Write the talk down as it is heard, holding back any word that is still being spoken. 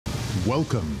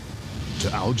Welcome to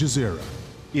Al Jazeera.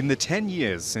 In the 10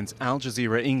 years since Al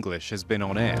Jazeera English has been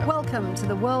on air, welcome to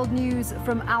the world news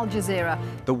from Al Jazeera.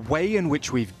 The way in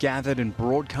which we've gathered and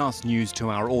broadcast news to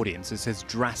our audiences has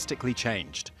drastically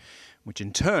changed, which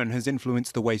in turn has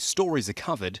influenced the way stories are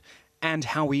covered and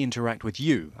how we interact with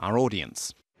you, our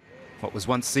audience. What was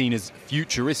once seen as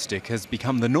futuristic has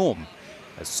become the norm,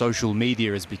 as social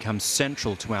media has become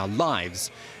central to our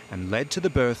lives and led to the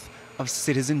birth of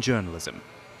citizen journalism.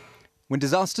 When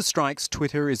disaster strikes,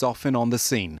 Twitter is often on the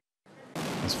scene.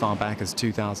 As far back as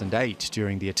 2008,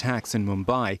 during the attacks in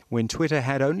Mumbai, when Twitter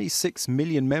had only 6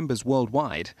 million members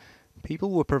worldwide,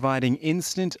 people were providing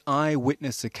instant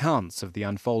eyewitness accounts of the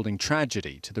unfolding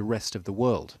tragedy to the rest of the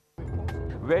world.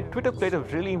 Where Twitter played a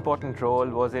really important role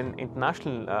was in the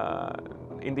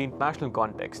international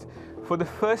context. For the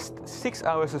first 6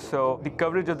 hours or so, the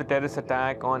coverage of the terrorist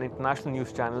attack on international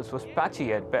news channels was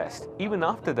patchy at best. Even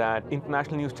after that,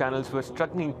 international news channels were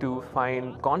struggling to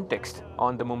find context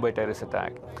on the Mumbai terrorist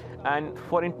attack. And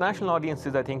for international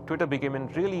audiences, I think Twitter became a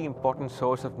really important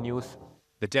source of news.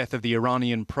 The death of the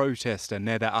Iranian protester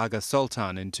Neda Agha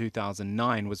Sultan in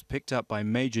 2009 was picked up by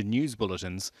major news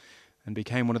bulletins and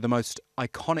became one of the most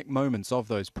iconic moments of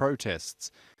those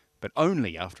protests, but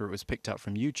only after it was picked up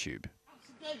from YouTube.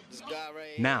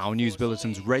 Now, news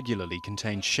bulletins regularly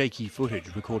contain shaky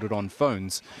footage recorded on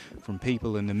phones from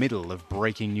people in the middle of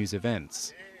breaking news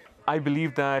events. I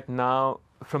believe that now,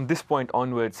 from this point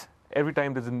onwards, every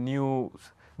time there's a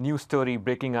news story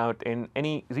breaking out in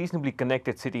any reasonably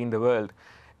connected city in the world,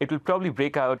 it will probably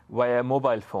break out via a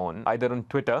mobile phone, either on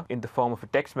Twitter in the form of a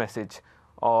text message,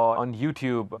 or on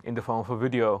YouTube in the form of a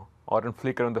video, or on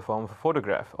Flickr in the form of a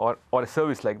photograph, or a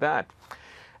service like that.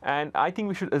 And I think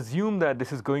we should assume that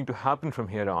this is going to happen from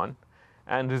here on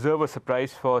and reserve a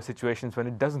surprise for situations when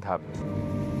it doesn't happen.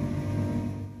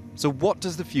 So what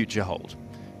does the future hold?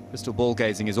 Crystal ball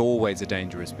gazing is always a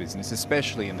dangerous business,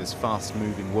 especially in this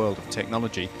fast-moving world of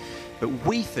technology. But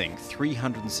we think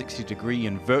 360-degree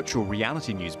and virtual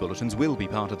reality news bulletins will be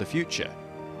part of the future.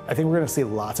 I think we're going to see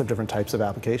lots of different types of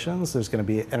applications. There's going to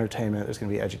be entertainment, there's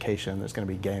going to be education, there's going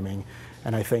to be gaming,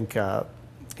 and I think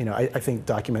I think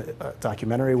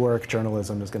documentary work,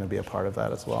 journalism is going to be a part of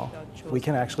that as well. We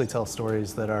can actually tell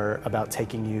stories that are about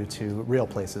taking you to real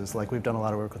places. Like we've done a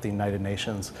lot of work with the United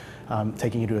Nations,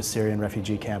 taking you to a Syrian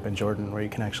refugee camp in Jordan where you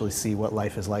can actually see what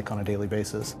life is like on a daily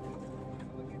basis.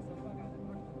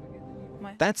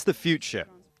 That's the future.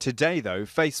 Today, though,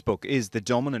 Facebook is the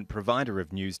dominant provider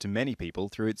of news to many people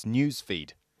through its news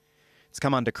feed. It's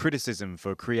come under criticism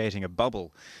for creating a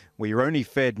bubble where you're only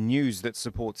fed news that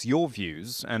supports your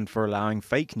views and for allowing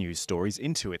fake news stories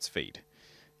into its feed.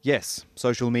 Yes,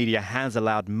 social media has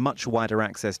allowed much wider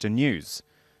access to news,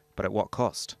 but at what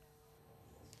cost?